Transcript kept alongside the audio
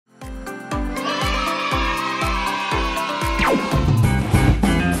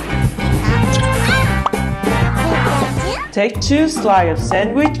Take 2 slices of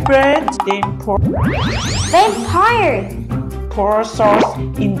sandwich bread, then pour Vampire! sauce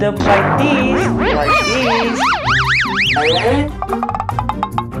in them like this.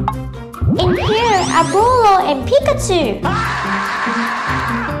 And here are Bolo and Pikachu.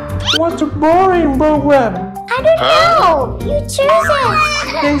 What a boring program. I don't know. You choose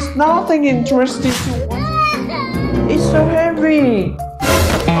it. There's nothing interesting to watch. It's so heavy.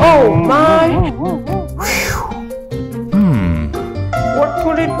 Oh my. What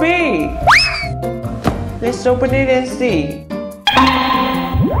could it be? Let's open it and see.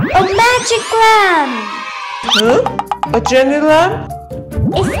 A magic lamp. Huh? A Genie lamp?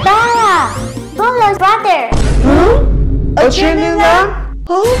 It's Bella, Bolo's brother. Huh? A Genie lamp?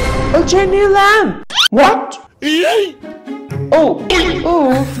 Huh? A Genie lamp? What? Oh.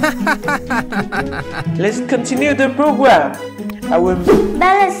 Let's continue the program. I will.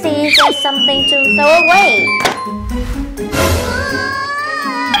 Bella sees there's something to throw away.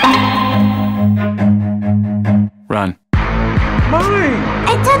 Run. Mine.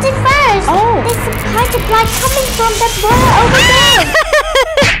 I touched it first. Oh. There's some kind of light coming from that wall over there.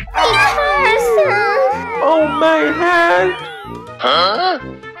 It hurts. Oh my hand.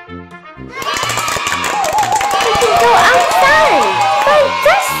 We can go outside.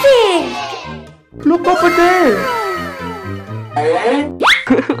 Fantastic. Look over there.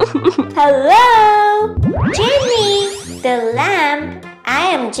 Hello, Genie, the lamp. I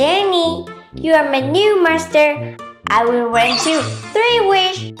am Genie. You are my new master. I will grant you 3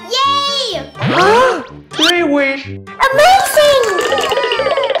 wishes. Yay! Huh? 3 wish. Amazing!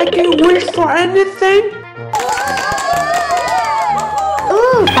 I can wish for anything.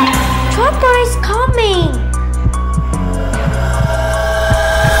 Ooh, Chopper is coming.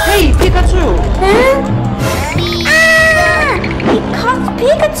 Hey, Pikachu. Huh? Ah! He caught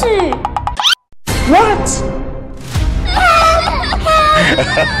Pikachu. What?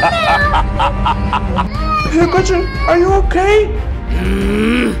 Pikachu, are you okay?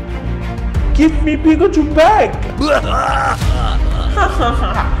 Give me Pikachu back.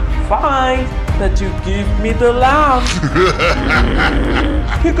 Fine, but you give me the lamp.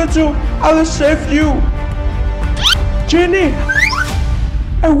 Pikachu, I will save you. Genie,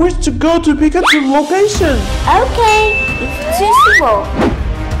 I wish to go to Pikachu's location. Okay, it's possible.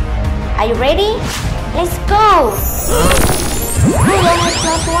 Are you ready? Let's go. Bolo has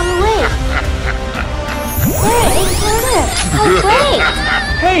lost 1 wish. There, encounter. How great!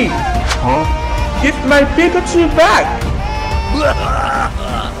 Hey, give my Pikachu back.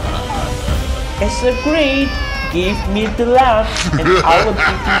 As agreed, give me the lamp and I will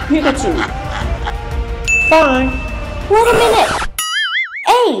give you Pikachu. Fine. Wait a minute.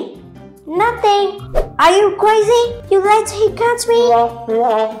 Hey, nothing. Are you crazy? You let him catch me?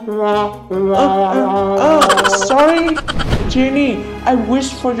 Sorry, Genie. I wish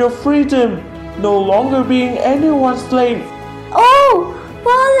for your freedom, no longer being anyone's slave. Oh,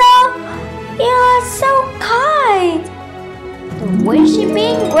 Bolo, you are so kind. The wish is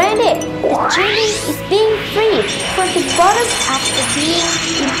being granted. The genie is being freed from the bottom after being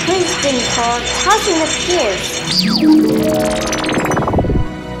imprisoned for thousands of years.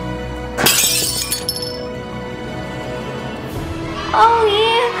 Oh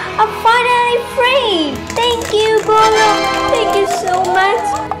yeah, I'm finally free. Thank you, Bolo. Thank you so much.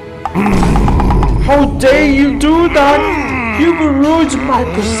 How dare you do that? You will ruin my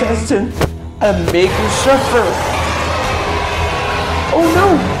possession and make you suffer. Oh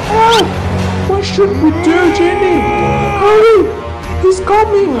no! Help! What should we do, Genie? Hurry! He's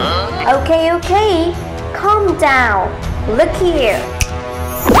coming! Okay. Calm down. Look here.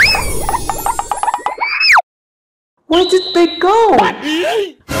 Where did they go?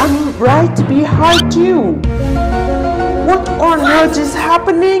 I'm right behind you. What on earth is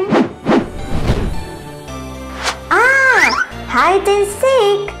happening? Hide and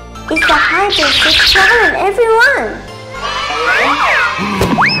seek. It's a hide and seek challenge, everyone.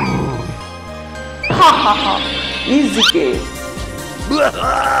 Ha! Easy game.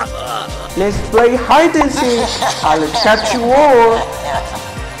 Let's play hide and seek. I'll catch you all.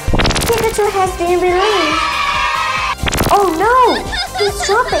 Pikachu has been released. Oh no! He's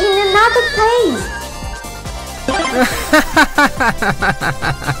trapped in another place.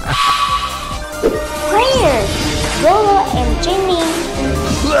 Players, Bolo and Genie.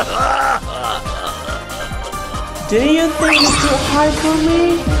 Do you think you could hide from me?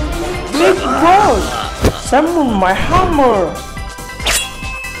 Big boss! Summon my hammer!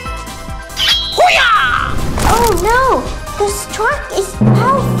 Oh no! The strike is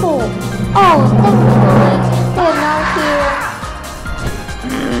powerful. Oh, thankfully they're not here.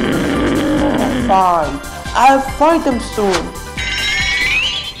 I'll find them soon.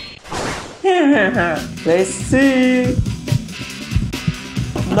 Let's see.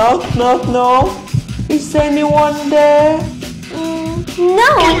 Knock, knock, knock. Is anyone there?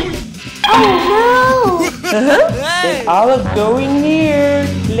 No. Oh no. Then I'll go in here.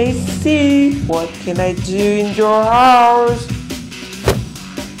 Let's see. What can I do in your house?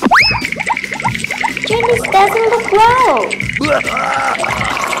 Genie doesn't look well.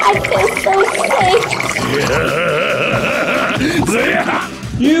 I feel so sick.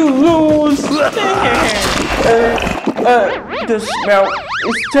 You lose. The smell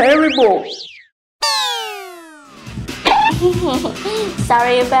is terrible.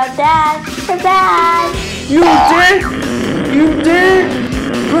 Sorry about that. Bye-bye. You did? You did?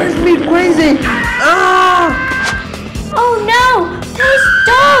 Drive me crazy. Ah! Oh no! Please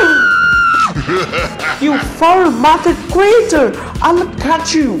don't! You foul-mouthed creature! I'll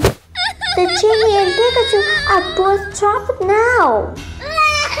catch you. The Genie and Pikachu are both trapped now.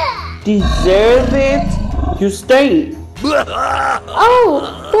 Deserve it? You stay. Oh,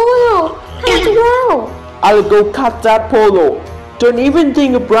 Bolo, as well. I'll go catch that Polo. Don't even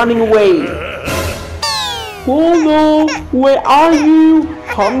think of running away. Polo, where are you?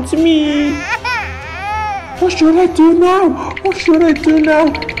 Come to me. What should I do now? What should I do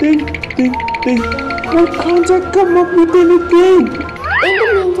now? Think. Why can't I come up with anything? In the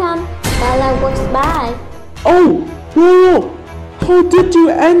meantime, Bella walks by. Oh, Polo, how did you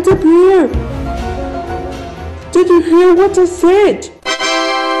end up here? Did you hear what I said?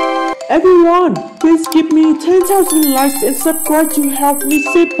 Everyone, please give me 10,000 likes and subscribe to help me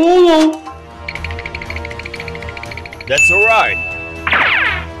save Bolo. That's alright.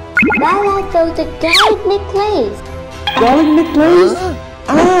 Bella goes to garlic necklace. Garlic necklace?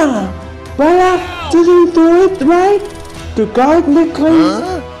 Ah, Bella, did you do it right? The garlic necklace?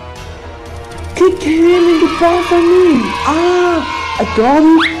 Kick him in the back for me. Ah, I got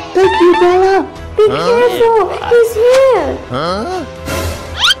it. Thank you, Bella. Be careful, he's here.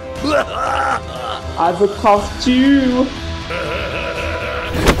 I will cost you.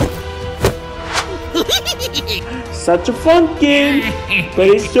 Such a fun game, but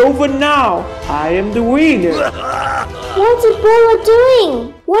it's over now. I am the winner. What's Bolo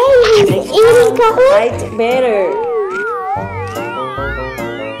doing? Why is he eating chocolate? Fight better.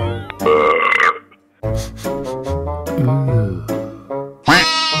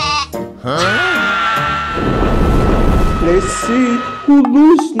 Let's see who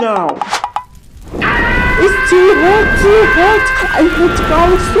loses now. It's too hot. I hate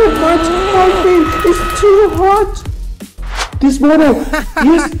garlic so much. Help me, it's too hot. This bottle,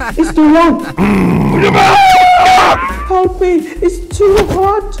 yes, it's the one. Help me, it's too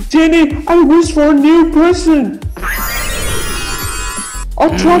hot. Jenny, I wish for a new person.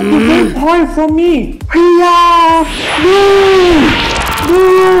 Attract the vampire for me. Hiya! No!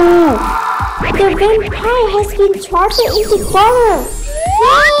 The vampire has been trapped into Bolo.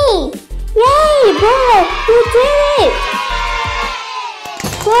 Yay! Yay, Bolo, you did it!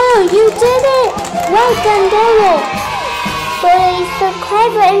 Bolo, you did it! Well done, Bolo. Bolo is so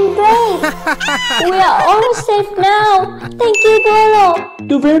clever and brave. We are all safe now. Thank you, Bolo.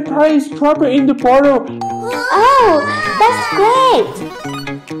 The vampire is trapped in the bottle. Oh, that's great.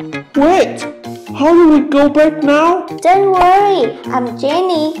 Wait, how do we go back now? Don't worry, I'm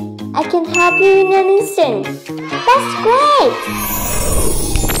Jenny. I can help you in an instant. That's great.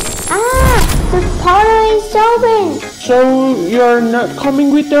 Ah, the portal is open. So you're not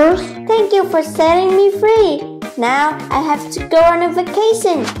coming with us? Thank you for setting me free. Now I have to go on a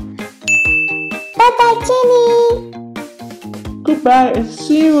vacation. Bye-bye, Jenny. Goodbye and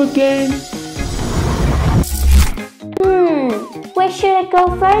see you again. Where should I go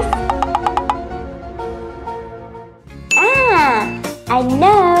first? Ah, I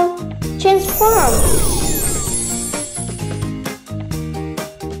know. Transform.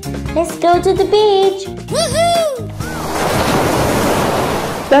 Let's go to the beach. Woohoo!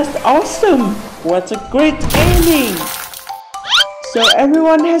 That's awesome. What a great ending. So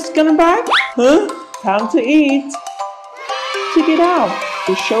everyone has gone back? Huh? Time to eat. Check it out.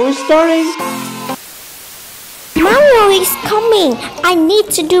 The show is starting. Mario is coming. I need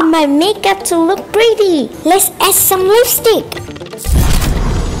to do my makeup to look pretty. Let's add some lipstick.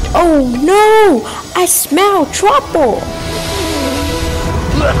 Oh no! I smell trouble!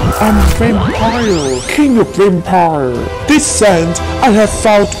 I'm Vampire, King of Vampire. This scent, I have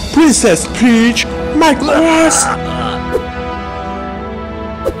found Princess Peach, my crush.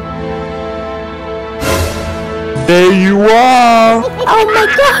 There you are. Oh my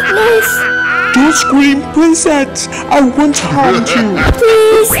goodness! Don't scream, Princess. I won't harm you.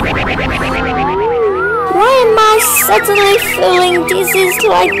 Please! Why am I suddenly feeling this is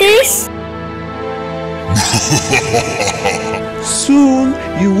like this? Soon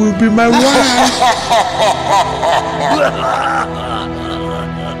you will be my wife.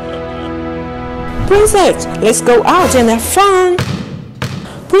 Princess, let's go out and have fun.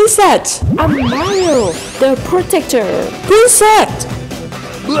 Princess, I'm Mario, the protector. Princess!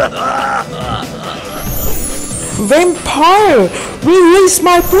 Vampire, release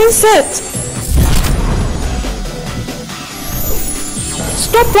my princess!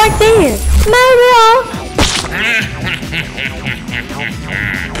 Stop right there! Mario!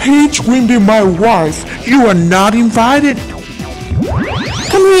 Peach will be my wife. You are not invited.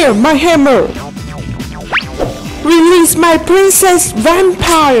 Come here, my hammer! Release my princess,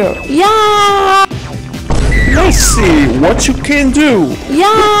 vampire! Yeah! Let's see what you can do.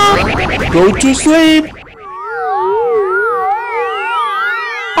 Yeah! Go to sleep.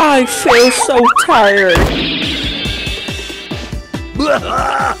 I feel so tired.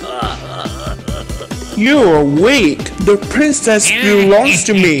 You're weak. The princess belongs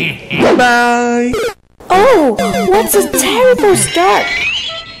to me. Bye-bye. Oh, what's a terrible start?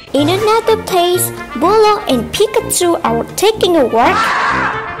 In another place, Bolo and Pikachu are taking a walk.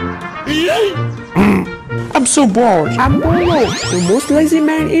 I'm so bored. I'm Bolo, the most lazy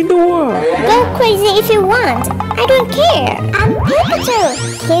man in the world. Go crazy if you want. I don't care. I'm Pikachu,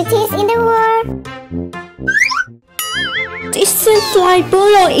 cutest in the world. It seems like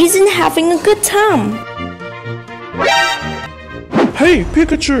Bolo isn't having a good time. Hey,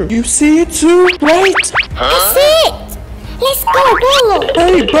 Pikachu, you see it too? Wait, That's it. Let's go, Bolo.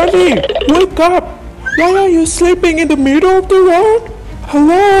 Hey, buddy, wake up. Why are you sleeping in the middle of the road?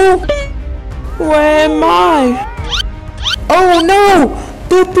 Hello? where am I? Oh no,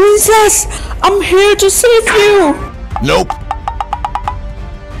 the princess! I'm here to save you. Nope.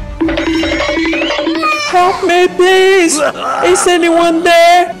 Help me, please. Is anyone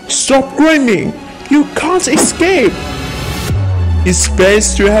there? Stop screaming. You can't escape. It's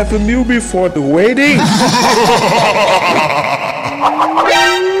best to have a meal before the wedding.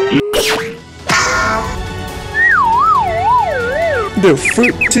 The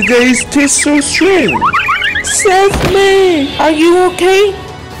fruit today tastes so strange. Save me! Are you okay?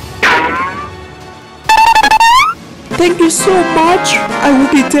 Thank you so much. I will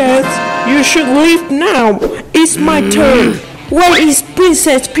be dead. You should leave now. It's my turn. Where is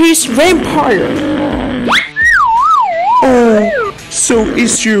Princess Peach Vampire? Oh, so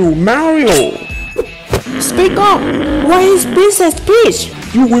it's you, Mario. Speak up. Where is Princess Peach?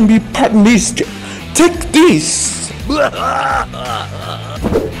 You will be punished. Take this.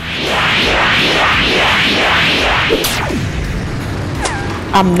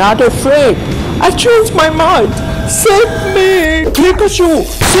 I'm not afraid. I changed my mind. Save me! Pikachu,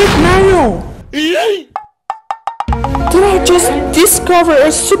 save Mario. Did I just discover a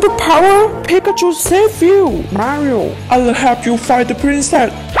superpower? Pikachu, save you. Mario, I'll help you fight the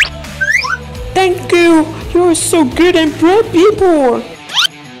princess. Thank you. You're so good and brave people.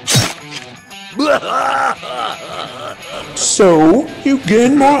 So, you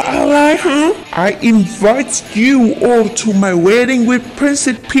gain more ally, huh? I invite you all to my wedding with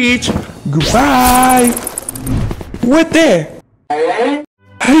Princess Peach. Goodbye. Wait there.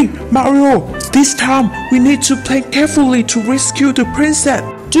 Hey, Mario, this time we need to plan carefully to rescue the princess.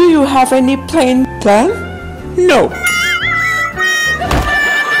 Do you have any plan? No.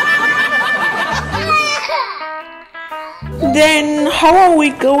 Then how are we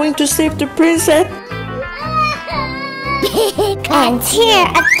going to save the princess? And here,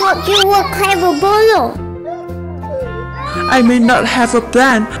 I thought you were clever, Bolo. I may not have a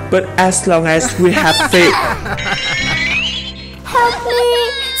plan, but as long as we have faith. Help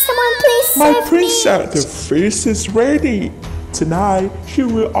me! Someone please My save princess, the feast is ready. Tonight, she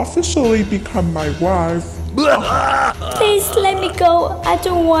will officially become my wife. Please let me go. I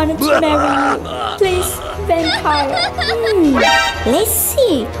don't want to marry you. Please, vampire. Let's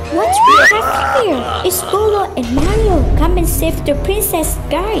see what we have here. It's Bolo and Mario. Come and save the princess,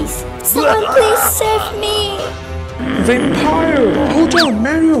 guys. Someone please save me. Vampire! Hold on,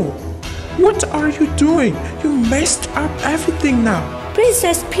 Mario! What are you doing? You messed up everything now.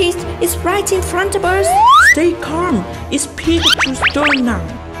 Princess Peach is right in front of us. Stay calm. It's Pikachu's turn now.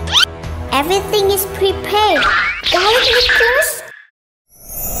 Everything is prepared. Guys, Nicholas?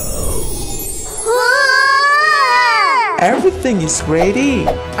 Everything is ready.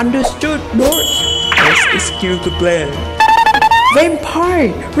 Understood, boss. Let's execute the plan.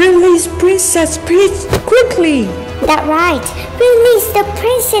 Vampire, release Princess Peach quickly. That's right. Release the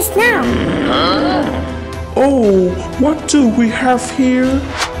princess now. Oh, what do we have here?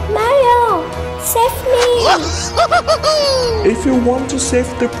 Mario, save me! If you want to save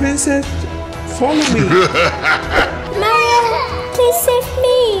the princess, follow me. Mario, please save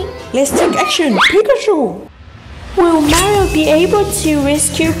me! Let's take action, Pikachu! Will Mario be able to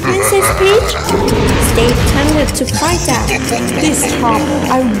rescue Princess Peach? Stay tuned to find out. This time,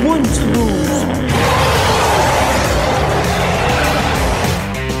 I want to lose.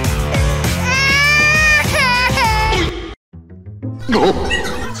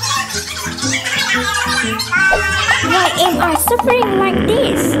 Why am I suffering like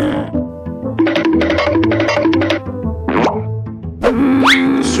this?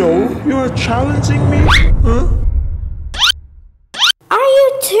 So, you are challenging me? Huh? Are you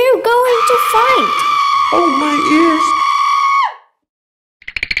two going to fight? Oh, my ears!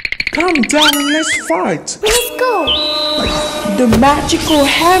 Calm down and let's fight! Let's go! The magical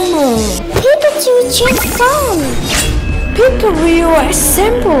hammer! Pikachu transform! Pikachu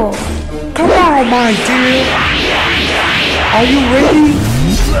assemble! Come on, my dear! Are you ready?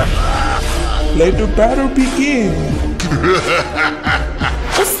 Let the battle begin!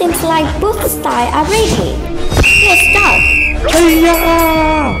 It seems like both styles are ready. Let's start! Hey-ya!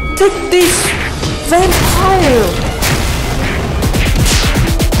 Take this, vampire!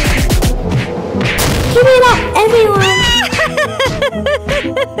 Give it up, everyone!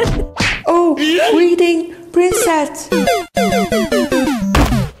 Oh, greeting, princess!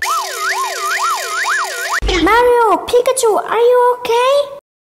 Mario, Pikachu, are you okay?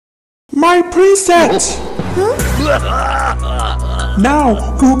 My princess! Huh? Now,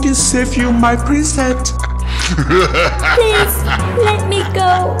 who can save you, my princess? Please, let me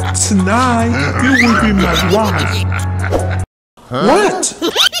go. Tonight, you will be my wife. What?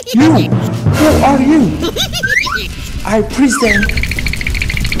 You? Who are you? I present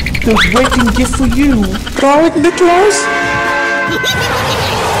the wedding gift for you. Garlic Nicholas?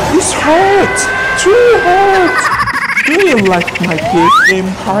 It's hot! Too hot! Do you like my gift,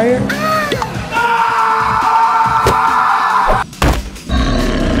 vampire?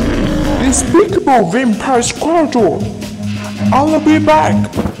 Despicable vampire squirtle! I'll be back!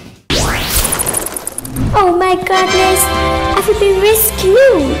 Oh my goodness, I will be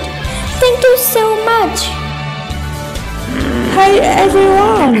rescued. Thank you so much. Hey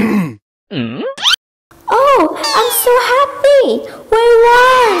everyone! Oh, I'm so happy. We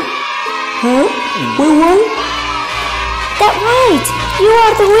won. Huh? We won? That's right. You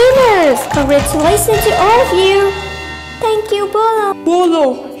are the winners. Congratulations to all of you. Thank you, Bolo.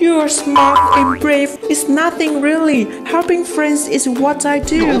 Bolo, you are smart and brave. It's nothing really. Helping friends is what I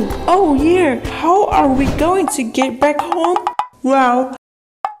do. Oh yeah, how are we going to get back home? Well,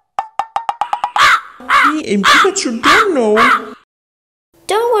 me and Pikachu don't know.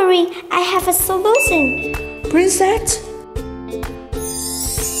 Don't worry, I have a solution. Princess?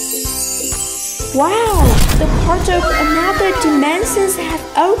 Wow, the portal of another dimensions have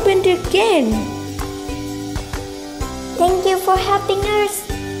opened again. Thank you for helping us.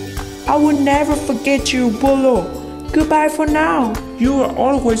 I will never forget you, Bolo. Goodbye for now. You are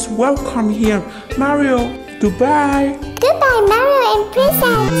always welcome here, Mario. Goodbye. Goodbye, Mario and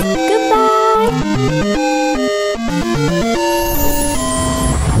Princess. Goodbye.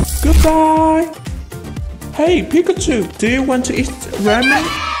 Goodbye. Hey, Pikachu, do you want to eat ramen?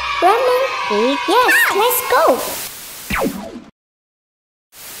 Ramen? Yes, let's go.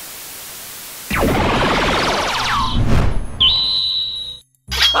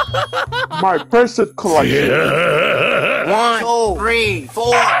 My precious collection. 1, 2, 3, 4.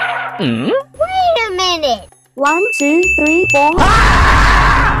 Wait a minute. 1, 2, 3, 4.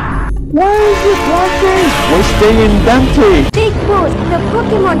 Why is it working? We're staying empty. Big Boss, the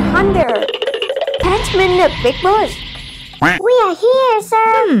Pokemon Hunter. Catchman the Big Boss. We are here,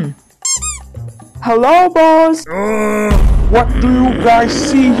 sir. Hello, boss. What do you guys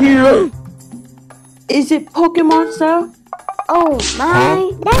see here? Is it Pokemon, sir? Oh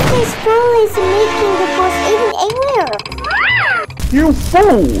my, that is truly making the boss even angrier. You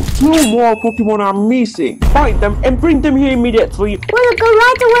fool! 2 more Pokemon are missing. Find them and bring them here immediately. We'll go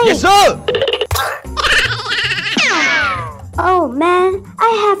right away. Yes, sir! Oh man,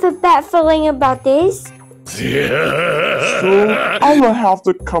 I have a bad feeling about this. So, I will have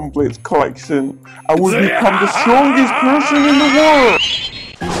the complete collection. I will become the strongest person in the world.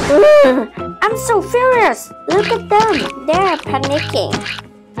 I'm so furious. Look at them. They are panicking.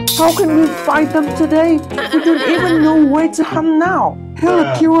 How can we fight them today? We don't even know where to hunt now. He'll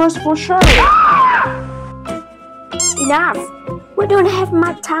kill us for sure. Enough. We don't have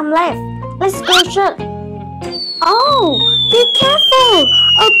much time left. Let's go shoot. Oh, be careful.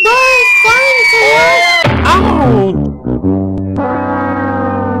 A bird flying to us. Ow!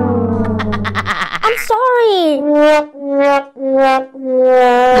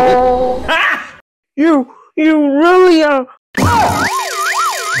 You really are.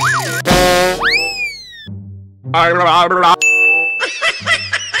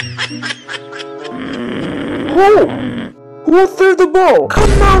 Who threw the ball?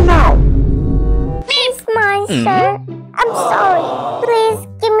 Come on now. It's mine, sir. I'm sorry. Please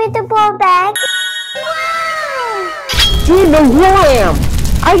give me the ball back. Wow! Do you know who I am?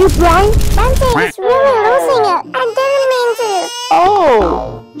 Are you blind? Dante is really losing it. I didn't mean to.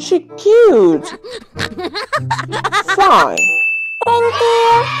 Oh, she cute. Fine. Thank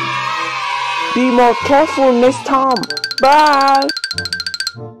you. Be more careful next time. Bye.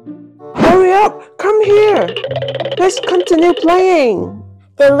 Hurry up. Come here. Let's continue playing.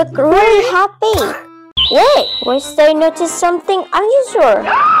 They look really happy. Wait, was they notice something unusual?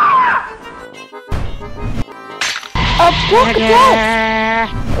 A booklet!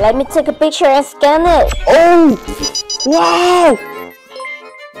 Let me take a picture and scan it. Oh, wow.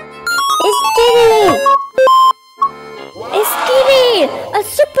 It's Genie! It's Genie! A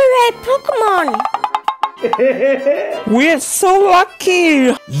super rare Pokemon! We're so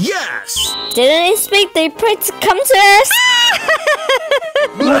lucky. Yes! Didn't expect the prince to come to us!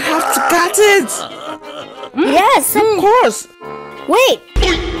 We have to get it. Yes! Of course. Wait!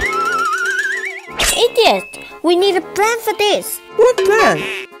 Idiot! We need a plan for this! What plan?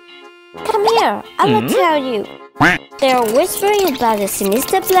 Come here, I will tell you. They are whispering about a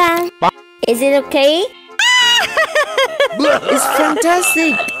sinister plan. Is it okay? It's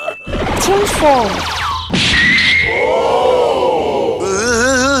fantastic. Transform.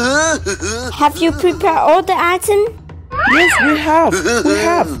 Have you prepared all the items? Yes, we have. We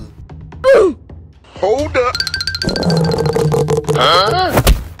have. Hold up.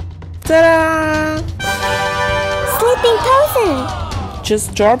 Ta-da! Sleeping potion!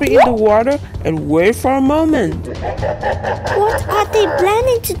 Just drop it in the water and wait for a moment. What are they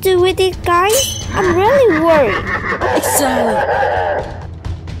planning to do with it, guys? I'm really worried. Excellent.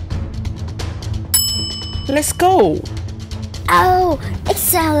 Let's go. Oh,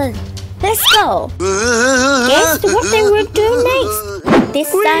 excellent. Let's go. Guess what they will do next? This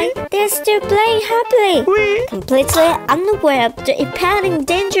time, they're still playing happily, completely unaware of the impending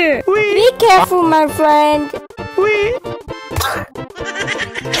danger. Be careful, my friend.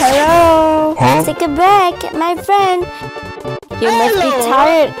 Hello. Take a break, my friend. You must be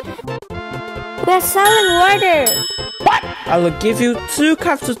tired. We're selling water. I will give you 2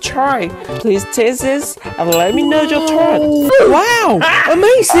 cups to try. Please taste this and let me know your thoughts. Wow,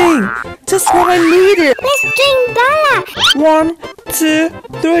 amazing! Just what I needed. Let's drink Bolo. 1, 2,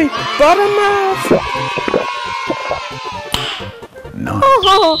 3, bottom up.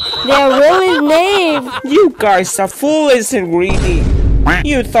 Oh, they're really naive. You guys are foolish and greedy.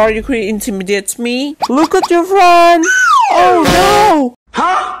 You thought you could intimidate me? Look at your friend. Oh no!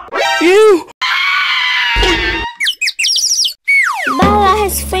 Huh? You! Bolo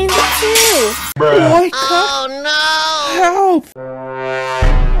has fainted too. Wake up! Oh no! Help!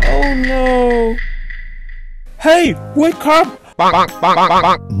 Oh no! Hey, wake up! Why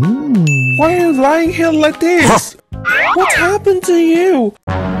are you lying here like this? What happened to you?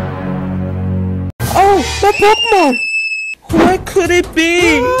 Oh, my Pokemon! What could it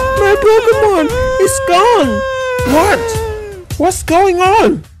be? My Pokemon is gone! What? What's going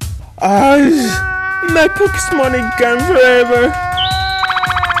on? My Pokemon is gone forever!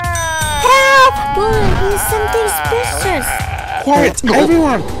 Help! Bolo hears something suspicious. Quiet,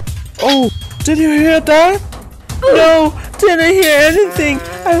 everyone! Oh, did you hear that? No, didn't hear anything.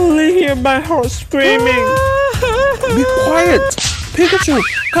 I only hear my heart screaming. Be quiet! Pikachu,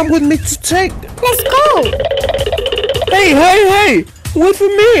 come with me to check. Let's go! Hey! Wait for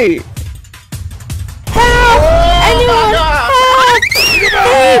me! Help! Anyone!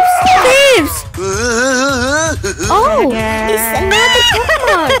 Help! Thieves! Oh, it's another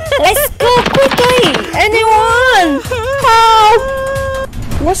Pokemon! Let's go quickly! Anyone! Help!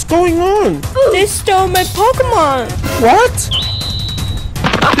 What's going on? They stole my Pokemon. What?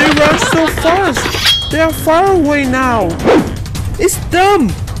 They run so fast. They are far away now. It's them.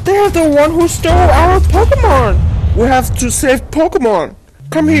 They are the one who stole our Pokemon. We have to save Pokemon.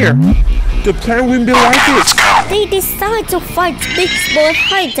 Come here. The plan will be like this. They decide to fight Big Boy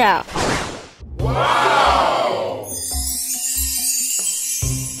Hideout.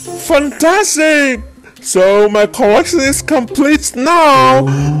 Fantastic! So my collection is complete now.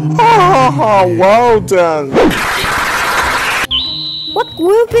 Well done. What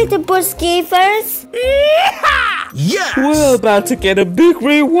will be the boss give us? Yes! We're about to get a big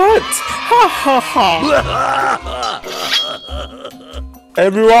reward.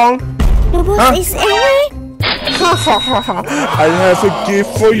 Everyone, The boss is angry? Ha ha ha ha! I have a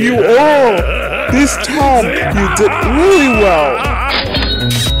gift for you all! This time, you did really well!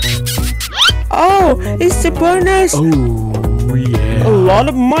 Oh, it's the bonus! Oh, yeah. A lot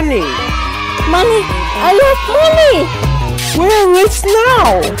of money! Money! I love money! We're rich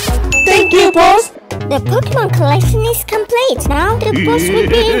now! Thank you, boss! The Pokemon collection is complete. Now the boss will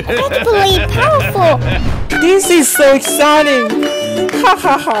be incredibly powerful. This is so exciting! Ha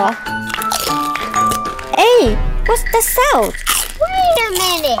ha ha! Hey, what's the sound? Wait a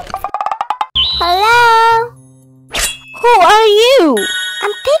minute. Hello? Who are you?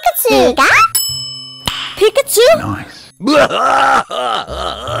 I'm Pikachu. Pikachu? Nice.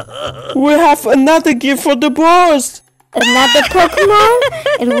 We have another gift for the boss! Another Pokemon?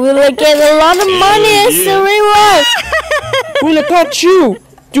 And we'll get a lot of money as a reward. We'll catch you!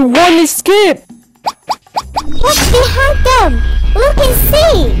 You won't escape! What's behind them? Look and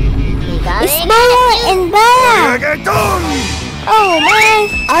see. It's Bolo and Bella. Oh man.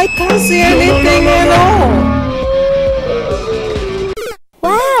 I can't see anything at all!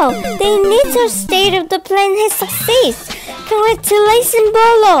 Wow, the initial state of the plan has succeeded. Congratulations,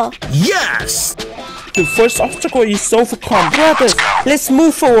 Bolo. Yes! The first obstacle is overcome. Brothers, let's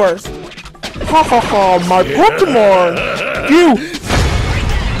move forward! Ha ha ha! My Pokemon!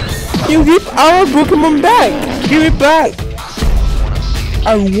 You give our Pokemon back! Give it back!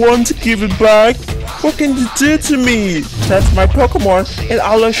 I want to give it back! What can you do to me? That's my Pokemon and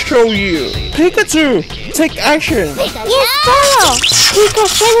I'll show you! Pikachu! Take action! Yes, Bolo. Pika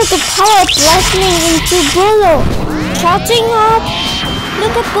channeled the power of lightning into Bolo. Charging up.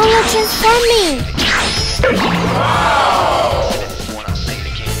 Look at Bolo transforming.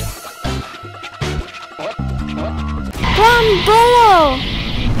 Run, Bolo!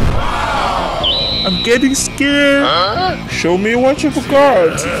 I'm getting scared! Show me what you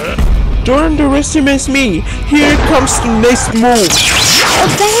forgot! Don't underestimate me! Here comes the next move! A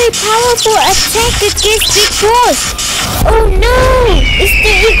very powerful attack against Big Boss! Oh no! It's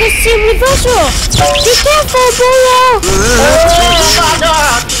the Eagle Seal Reversal! Be careful, Bolo!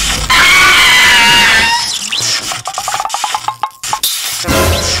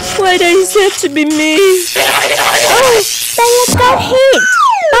 Why do you say to be me? Oh! Bella got hit!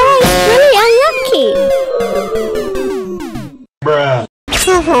 Bella is really unlucky!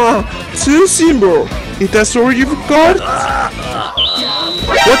 Haha! Too simple! Is that all you forgot?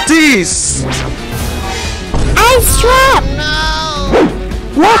 What is? Ice Trap!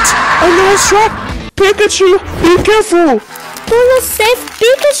 What? An ice trap? Pikachu! Be careful! Bolo saved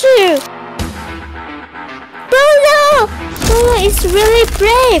Pikachu! Bolo! Bolo is really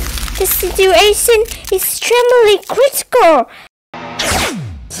brave! The situation is extremely critical!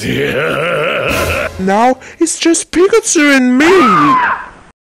 Now it's just Pikachu and me!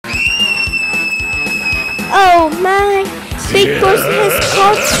 Oh my! Big Boss has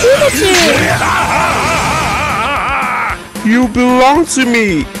caught Pikachu! You belong to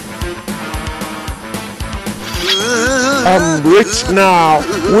me! I'm rich now!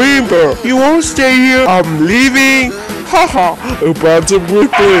 Wimper, you won't stay here! I'm leaving! Haha! About to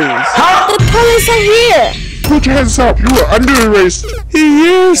break things! The police are here! Put your hands up! You are under arrest!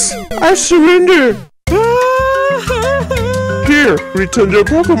 Yes! I surrender! Here, return your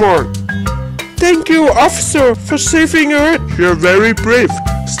Pokemon! Thank you, officer, for saving her! You're very brave,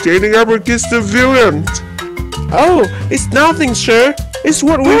 standing up against the villain! Oh, it's nothing, sir. It's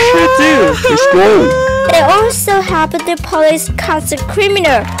what we should do. Let's go! They also helped the police catch the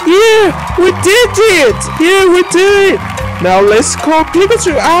criminal. Yeah, we did it. Yeah, we did it. Now let's call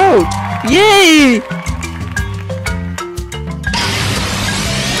Pikachu out. Yay!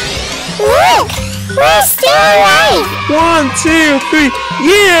 Look! We're still alive! 1, 2, 3,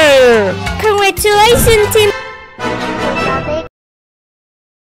 yeah! Congratulations, Team